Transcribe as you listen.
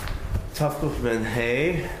Tafkuf Men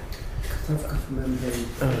Hey. Tafkuf Men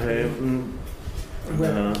Hey.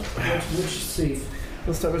 Okay. Which Seif?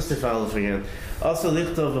 We'll start with Seif Aleph again. Also,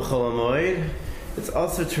 Lichtov B'Chol HaMoed. It's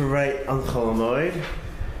also to write on Chol HaMoed.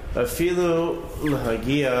 Afilu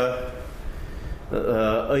L'Hagia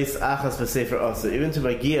Ois Achas B'Sefer also. Even to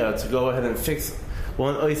Magia, to go ahead and fix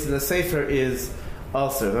one Ois in the Sefer is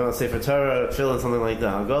also. No, Sefer Torah, Tefillah, something like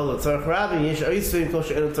that. Go L'Tzarech Rabbi, Yesh Oisvim Kol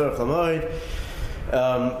She'en Tzarech HaMoed.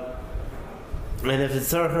 And if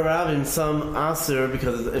it's Tzarech HaRabim, some Aser,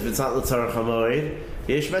 because if it's not L'Tzarech HaMoed,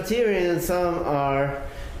 Yesh Matirin, and some are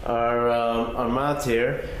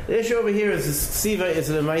Matir. The issue over here is this Ksiva is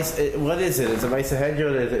a mice. What is it? It's a Maisa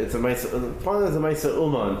Hedron. It's a Maisa. One is a Maisa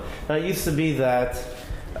Uman. Now it used to be that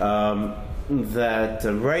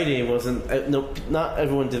writing wasn't. Not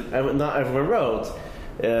everyone did. Not everyone wrote.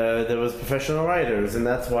 There was professional writers, and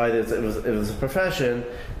that's why it was a profession.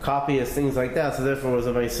 Copyists, things like that. So therefore, it was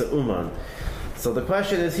a Maisa Uman. So the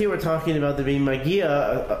question is here: we're talking about there being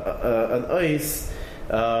Magia, an Ois.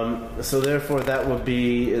 So therefore, that would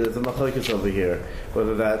be the machlokes over here,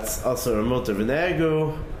 whether that's also a mutar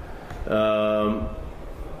v'nergu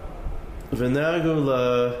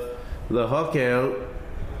lehakel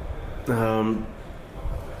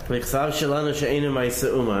v'chsav shelanu she'enu ma'isa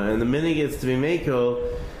uman, and the minig is to be mekel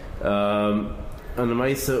on the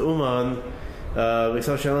ma'isa uman.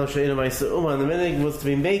 V'chsav shelanu she'enu ma'isa uman. The minig was to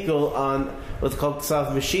be mekel on what's called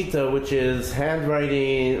Ksav Meshita, which is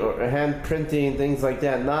handwriting or hand printing, things like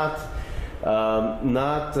that. Not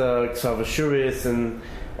Ksav Ashuris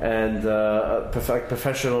and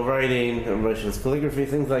professional writing, Russian calligraphy,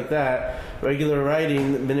 things like that. Regular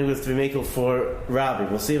writing, minig was to be makel for Rabbi.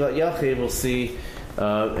 We'll see about Yachid. We'll see in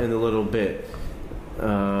a little bit.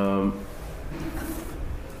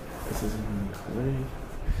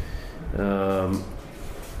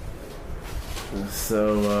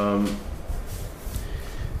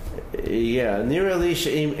 Yeah, Nira li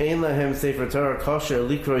she'im ein lahem sefer Torah kosher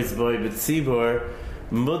likrois boy b'tzibor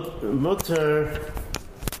mutter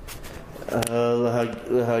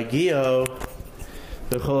lahagio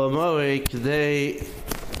b'chol hamoed k'dei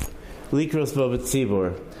likros bo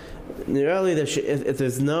b'tzibor. Nira li if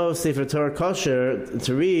there's no sefer Torah kosher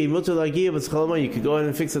to read mutter lahagio b'chol hamoed, you could go ahead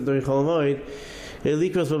and fix it during chol hamoed.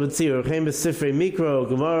 Likros bo b'tzibor. Chaim b'sifrei mikro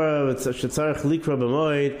gemara shetzarech likro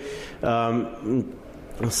b'moed.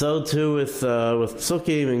 So too with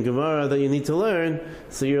psukim and Gemara that you need to learn,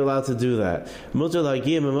 so you're allowed to do that. That's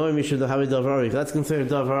considered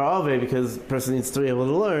davar ave because the person needs to be able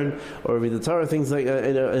to learn or read the Torah, things like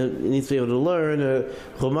needs to be able to learn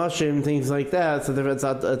chumashim, things like that. So that's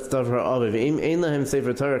davar ave. They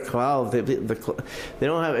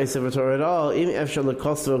don't have a sefer Torah at all.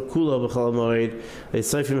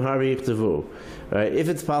 Right? If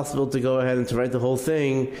it's possible to go ahead and to write the whole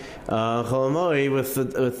thing, with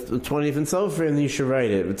 20 different sofer, then you should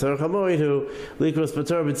write it. The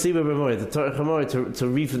to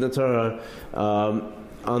read from the Torah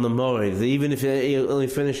on the Moed. Even if you only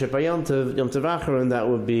finish it by Yom Tov Acharon, that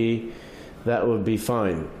would be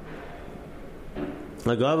fine.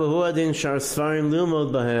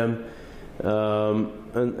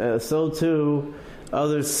 And so too,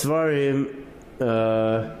 other Svarim.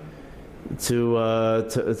 To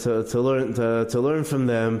learn from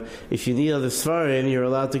them. If you need other svarim, you're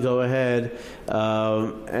allowed to go ahead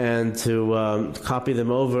and to copy them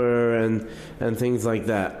over and things like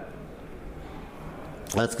that.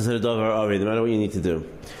 That's considered davar ari, no matter what you need to do.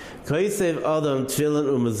 Kaisev adam tefillin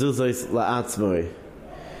u'mezuzos la'atzmoi.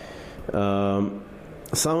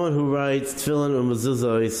 Someone who writes tefillin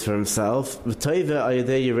u'mezuzos for himself, v'toive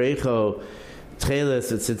ayadei yirecho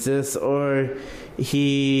tcheles v'tzitzis, or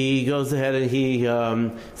he goes ahead and he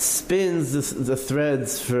spins the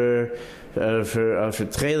threads for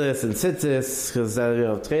tcheles and tzitzis, because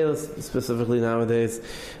tcheles specifically nowadays.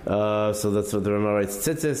 So that's what the Rama writes,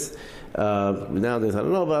 tzitzis. Nowadays I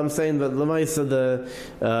don't know, but I'm saying that l'maisa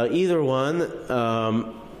either one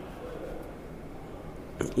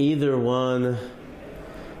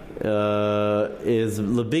is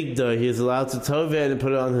lebigda. He is allowed to toved and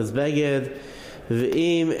put it on his beged.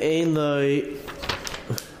 V'im ein loy.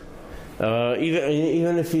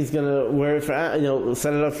 Even if he's going to wear it for,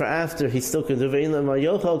 set it up for after, he still can do it.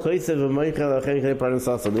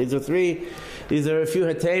 These are three. These are a few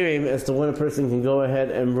heterim as to when a person can go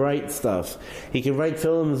ahead and write stuff. He can write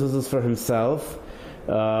films. This is for himself,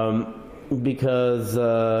 because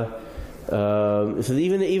so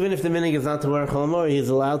even if the minig is not to wear chol hamoed, he's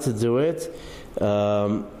allowed to do it.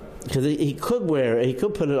 Because he could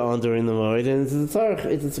put it on during the moed, and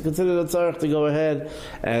it's considered a tzarech to go ahead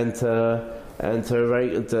and to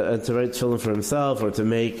write tefillin for himself, or to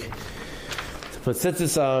make But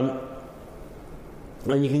tzitzis,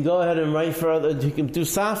 and you can go ahead and write for other. You can do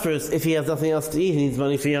safras if he has nothing else to eat. He needs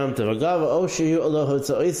money for Yom Tov.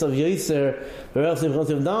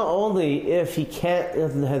 Not only if he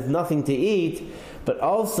has nothing to eat, but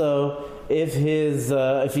also if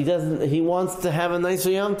he wants to have a nicer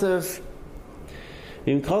Yom Tov.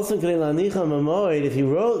 If he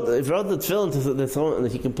wrote the tefillin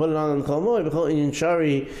that he can put it on Chol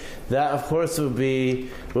Moed, that of course would be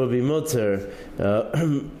mutter.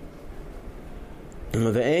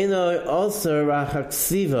 Also,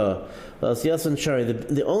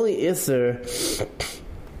 the only isser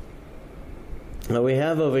that we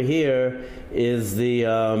have over here is the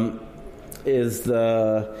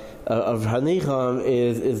of Hanicham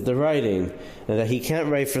is the writing, and that he can't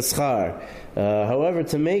write for schar. However,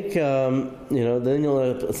 to make then you'll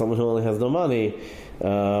have someone who only has no money.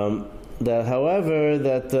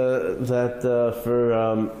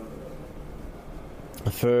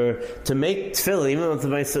 To make tefillin, even though it's a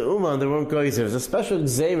Maisa Uman, there won't go easier. There's a special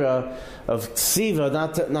gzeira of ksiva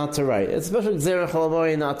not to write. It's a special gzeira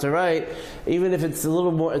cholamoy not to write, even if it's a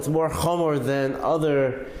little more, it's more chomer than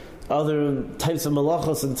other types of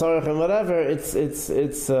malachos and tzarech and whatever. It's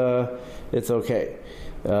okay.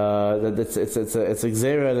 It's a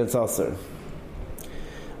gzeira and it's aser.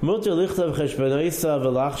 Muter lichtav cheshbon isav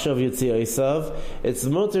v'lachshav yitzi isav. It's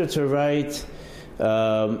muter to write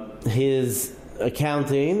his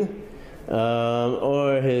accounting,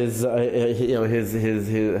 or his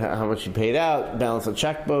how much he paid out, balance a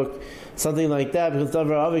checkbook, something like that. Because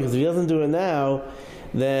if he doesn't do it now,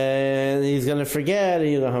 then he's going to forget.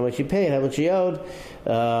 How much he paid, how much he owed.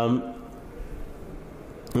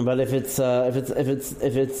 But if it's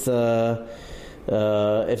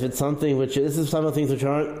something which this is some of the things which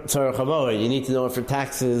aren't tzarech hamoed, you need to know it for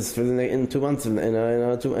taxes for in 2 months in the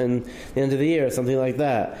end of the year, something like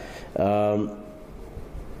that.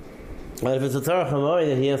 But if it's a tzarech hamoed,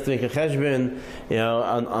 then he has to make a cheshbon,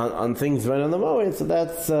 on things right on the moed. So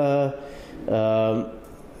that's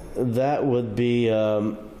that would be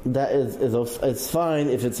it's fine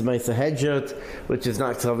if it's Maisa Hedjot, which is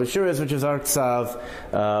not Ksav Ashuris, which is our Ksav,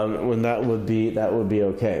 when that would be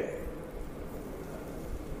okay.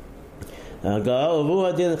 Of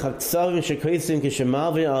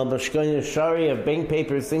bank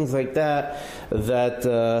papers, things like that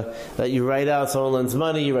you write out someone lends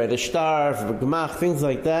money, you write a shtar for gemach, things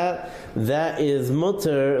like that. That is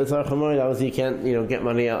mutter. Tzarech hamoed. Obviously, you can't get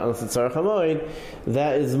money out unless it's tzarech hamoed.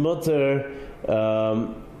 That is mutter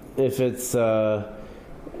if it's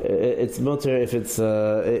mutter if it's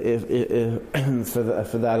for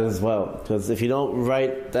that as well. Because if you don't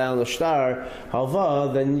write down the shtar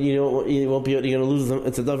halva, then you won't be. You're going to lose them.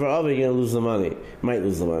 It's a davar ava. You're going to lose the money. Might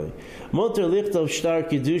lose the money. Mutter lichtov shtar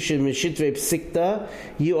kedushin mishitre psikta.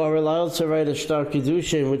 You are allowed to write a shtar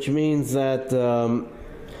kedushin, which means that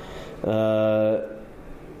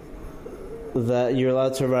that you're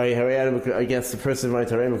allowed to write I guess the person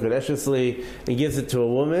writes Harei Mekudeshesli and gives it to a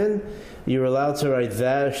woman. You're allowed to write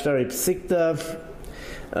that Shtari Psikta.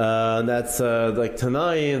 That's like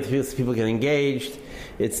Tanai, people get engaged.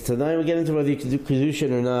 It's Tanai. We get into whether you can do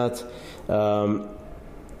Kedushin or not.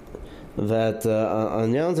 That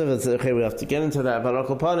on Yom Tov, it's okay. We have to get into that. But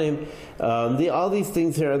Akopanim, all these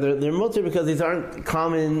things here, they're mutter because these aren't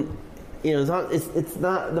common. It's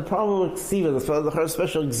not the problem with ksiva. The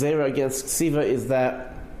special gzeira against ksiva is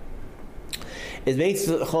that it makes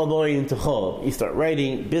chol moed into chol. You start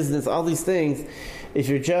writing, business, all these things. If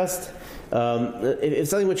you're just if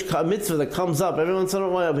something which a mitzvah that comes up every once in a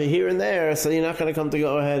while, but here and there, so you're not going to come to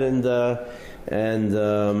go ahead and make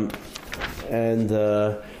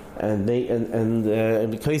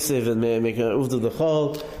a uvda the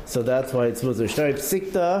chol. So that's why it's muzer shtari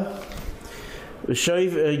psikta.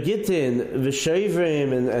 Gittin,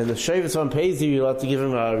 v'shavrim, and the shav is on pays you're allowed to give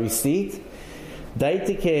him a receipt.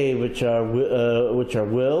 Daitike, which are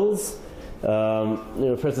wills. A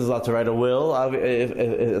person is allowed to write a will.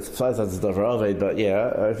 It's besides that's the davar aved, but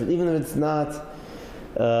yeah, even if it's not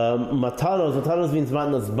matanos means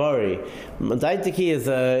matnas bari. Daitike is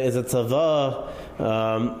a tzava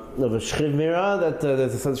of a shchiv mira that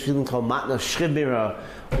there's a such thing called matnas shchiv mira,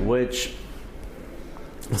 which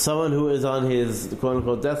someone who is on his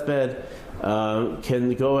quote-unquote deathbed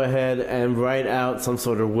can go ahead and write out some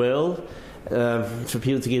sort of will for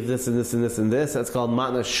people to give this and this and this and this. That's called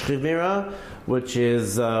matnas shchivmira, which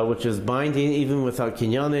is binding even without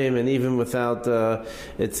kinyanim and even without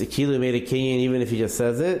it's a kilo made a kinyan, even if he just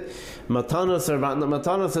says it. Matanos are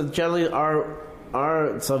generally our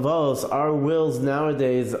tzavos, our wills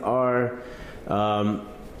nowadays are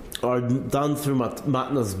are done through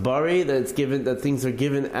matnas bari, that things are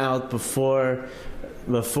given out before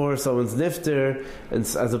someone's nifter, and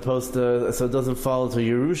as opposed to, so it doesn't fall to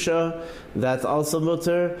Yerusha. That's also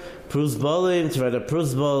mutter. Prus bolim, to write a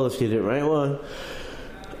prus bol if you didn't write one.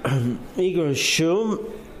 Igor shum.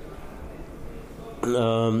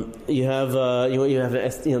 You have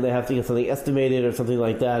they have to get something estimated or something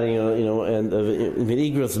like that, and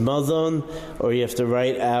igros mazon, or you have to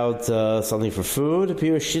write out something for food. It's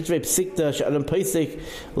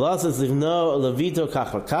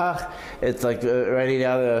like writing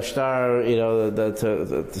out a star,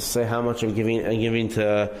 to say how much I'm giving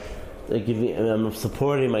to. I'm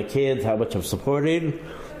supporting my kids, how much I'm supporting.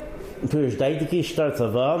 It's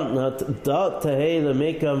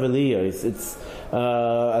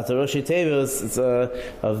at the Rosh Tevos, it's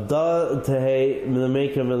of da tehei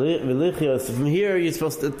me'mekam v'lichios. From here, you're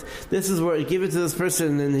supposed to. This is where you give it to this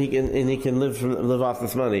person, and he can live off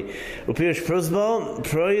this money. Upirish prosbal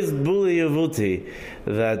prois buli yavuti,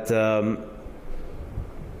 that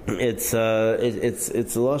it's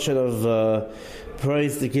a lashon of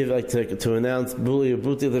praise to give, like to announce buli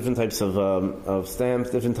yavuti, different types of stamps,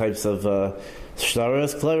 different types of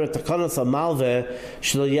shtaros. Clever takanos amalve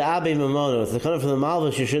shlo yaabe mamonos. The kind of the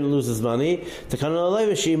malve, she shouldn't lose his money. Takanos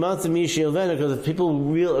aleva she imatz mi shilvena, because if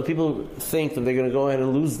people think that they're going to go ahead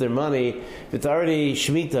and lose their money, if it's already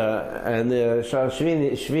shmita and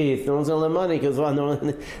shvi, no one's going to lend money because no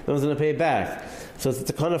one's going to pay it back. So it's a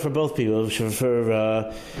takana for both people.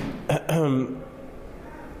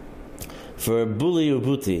 For buli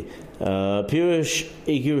ubuti. Pirush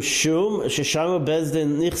igir shum sheshama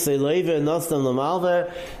bezdin nichse leve nastam lamalve,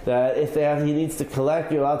 that if he needs to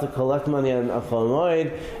collect, you're allowed to collect money on Chol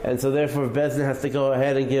Moed, and so therefore bezdin has to go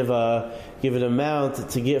ahead and give an amount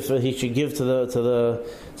to give, so he should give to the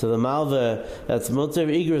malve. That's mutar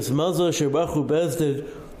igris mazal sherbachu bezdin.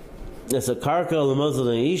 It's a karka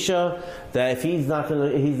l'mazal isha, that if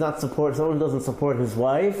someone doesn't support his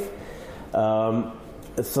wife.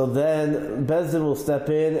 So then Bezdin will step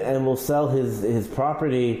in and will sell his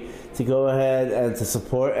property to go ahead and to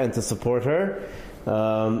support her.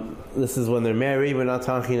 This is when they're married. We're not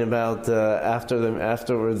talking about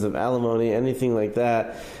afterwards of alimony, anything like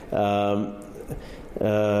that. We're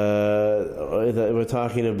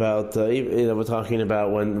talking about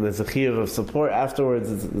when there's a chiyuv of support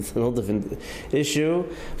afterwards. It's a whole different issue.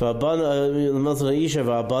 And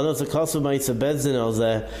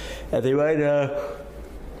they write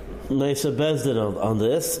nice bezdin on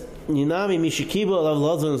this. Yinami mishikibu alav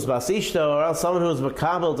lozon's basishta, or else someone who's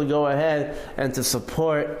makabel to go ahead and to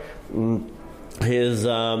support his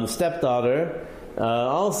stepdaughter.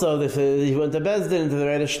 Also, if he went to bezdin to the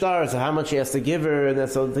right of shtar, so how much he has to give her, and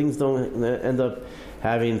so things don't end up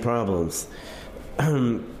having problems.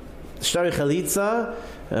 Shtar chalitza,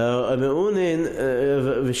 meunin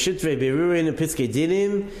v'shitvei berurin piskei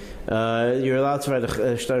dinim. You're allowed to write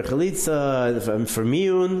a shtar chalitza for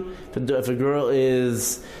miyun. If a girl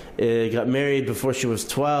got married before she was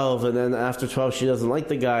 12, and then after 12 she doesn't like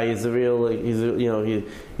the guy, he's a real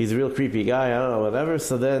creepy guy, I don't know, whatever.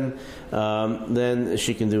 So then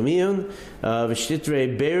she can do miyun.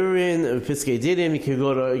 V'shtitrei berurin piskei dinim. You can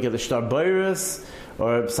get a shtar bayrus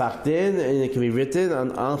or psak din, and it can be written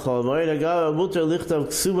on Chol Moed. Mutar lichtav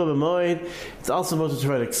ksuba b'moed. It's also mutar to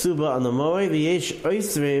write a ksuba on the moed. V'yesh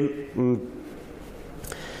oisrim.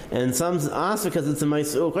 And some ask because it's a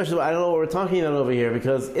ma'aseh question. I don't know what we're talking about over here,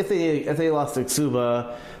 because if they lost their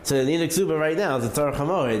ksuba, so they need a ksuba right now. It's a tzarech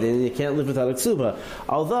hamoed, and you can't live without a ksuba.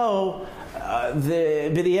 Although the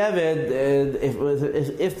b'diavad,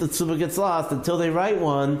 if the ksuba gets lost until they write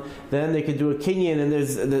one, then they could do a kinyan, and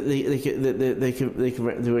they can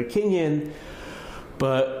do a kinyan,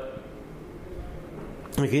 but.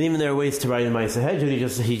 Even there are ways to write in Ma'aseh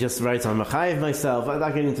Hedjud. He just writes on Machayev myself. I'm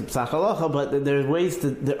not getting into Psach Halacha, but there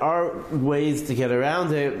are ways to get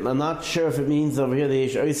around it. I'm not sure if it means over here the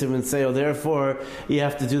Yesh Oisim and say, therefore you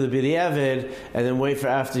have to do the B'diavad and then wait for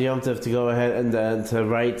after Yom Tov to go ahead and to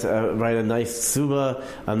write a nice ksuba.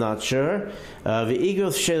 I'm not sure.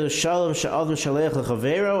 V'igos she'el shalom she'adam shalech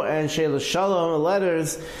lechavero, and she'el shalom,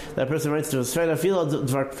 letters that person writes to his friend. Afilo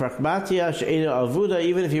dvar pragmatia she'ena avuda,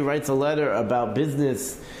 even if he writes a letter about business,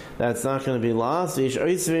 that's not going to be lost. It's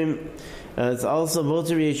also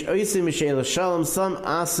motor yesh oisim she'el shalom. Some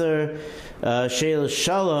aser she'el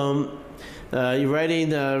shalom. You're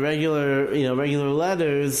writing regular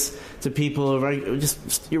letters to people.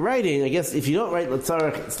 You're writing. I guess if you don't write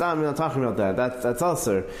Latzarech, stop. I'm not talking about that. That's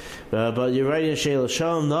also. But you're writing a Sheil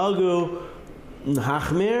Shalom Nagu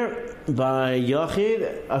Hachmir by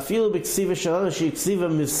Yachid. Afilu b'ksiva shalom she ksiva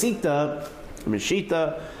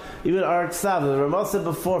mishita. even Orach Chaim. The Ramah said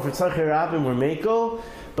before, for Tzarchei Rabim, we're Mekel,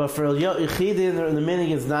 but for Yechidin, the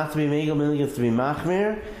meaning is not to be Mekel, the meaning is to be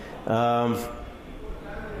Machmir.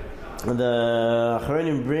 The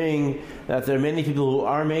Achronim bring that there are many people who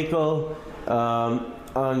are Mekel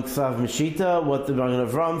on Ksav Meshita. What the Magen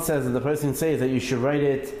Avram says, and the person can say, is that you should write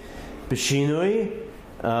it B'Shinui.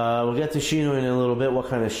 We'll get to Shinui in a little bit, what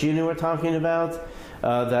kind of Shinui we're talking about.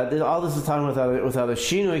 That all this is talking without a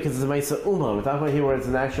Shinui, because it's a Maisa Uman. We're talking about here where it's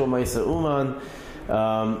an actual Maisa Uman.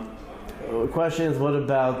 The question is, what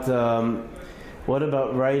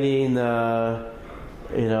about writing? So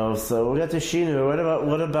we'll get to Shinui.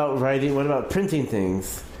 What about writing? What about printing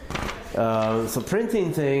things? So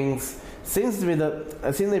printing things seems to be that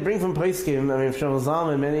I think they bring from Poskim. I mean, from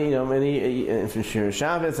Zalman, many from Shir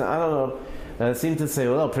Shabbos. I don't know. Seem to say,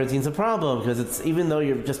 well, printing's a problem because it's even though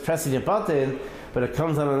you're just pressing a button, but it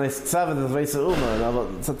comes on a nice ksav that's Veisa Uma.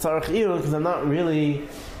 It's a tzarech iyun because I'm not really.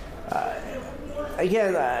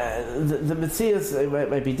 The Metzias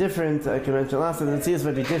might be different. I can mention last time, the Metzias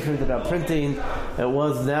might be different about printing. It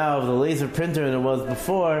was now the laser printer than it was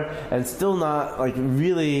before, and still not like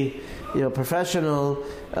really, professional.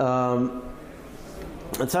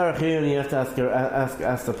 Tzarech iyun, you have to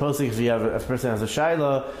ask the posik if you have a person has a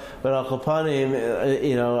shaila. But al kopanim,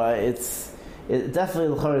 it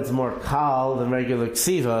definitely it's more kal than regular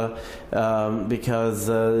ksiva because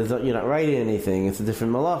you're not writing anything. It's a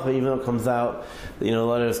different malacha, even though it comes out.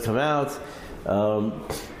 Letters come out.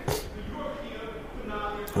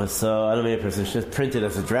 So I don't know, a person should print it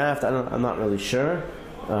as a draft. I'm not really sure.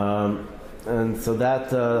 And so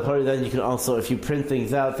that then you can also, if you print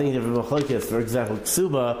things out, things of machlokes, for example,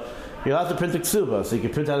 ksuba. You're allowed to print a ksuba, so you can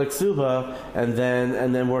print out a ksuba and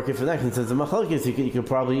then work it for that. And since the machlokes, you could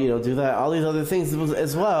probably do that. All these other things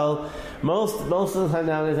as well. Most of the time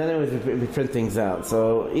nowadays, anyways, we print things out.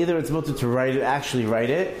 So either it's mutter to actually write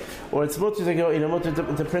it, or it's mutter to go, mutter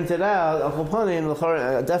to print it out.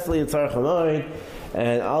 Definitely it's tzarech hamoed,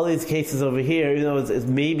 and all these cases over here, it's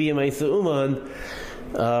maybe a ma'isa uman.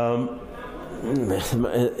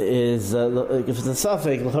 Is if it's a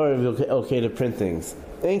suffix, it will be okay to print things.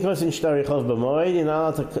 You're not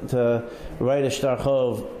allowed to write a shtar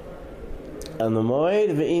chov on the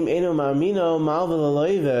moed.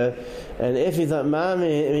 And if he's not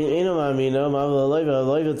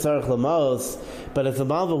but if the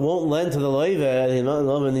malva won't lend to the loive, he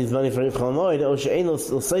needs money for moed, or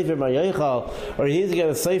he needs to get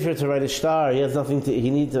a sefer to write a shtar. He has nothing to. He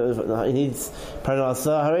needs parnasa.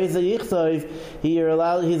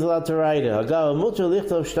 He's allowed to write it. You're allowed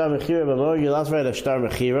to write a shtar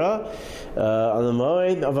mechira on the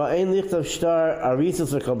moed.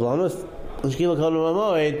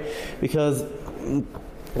 Because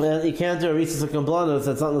you can't do a risus of kablanos.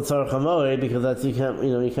 That's not the tzarech hamoed because you can't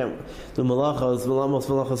do malachos. Most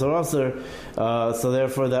malachos are aser, so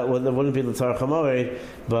therefore that wouldn't be the tzarech hamoed.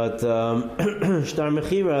 But shtar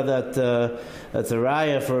mechira, that's a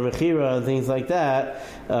raya for mechira and things like that,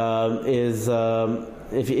 is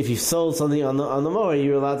if you sold something on the moed,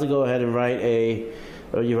 you're allowed to go ahead and write a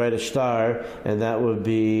shtar, and that would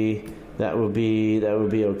be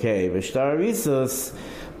okay. But shtar risus.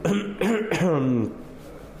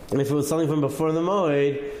 If it was something from before the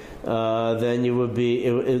moed, then it would be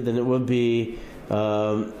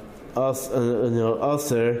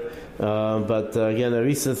aser. But again,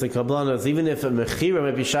 arisas and kablanos, even if a mechira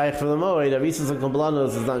might be shaykh for the moed, arisas and kablanos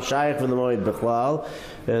is not shaykh for the moed b'chlal.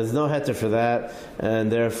 There's no heter for that,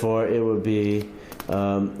 and therefore it would be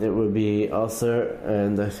aser.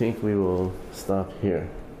 And I think we will stop here.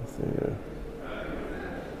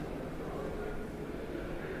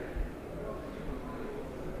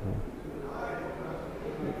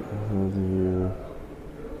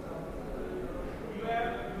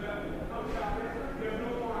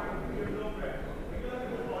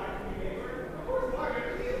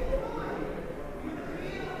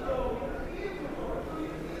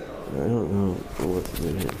 I don't know what to do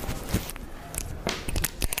here.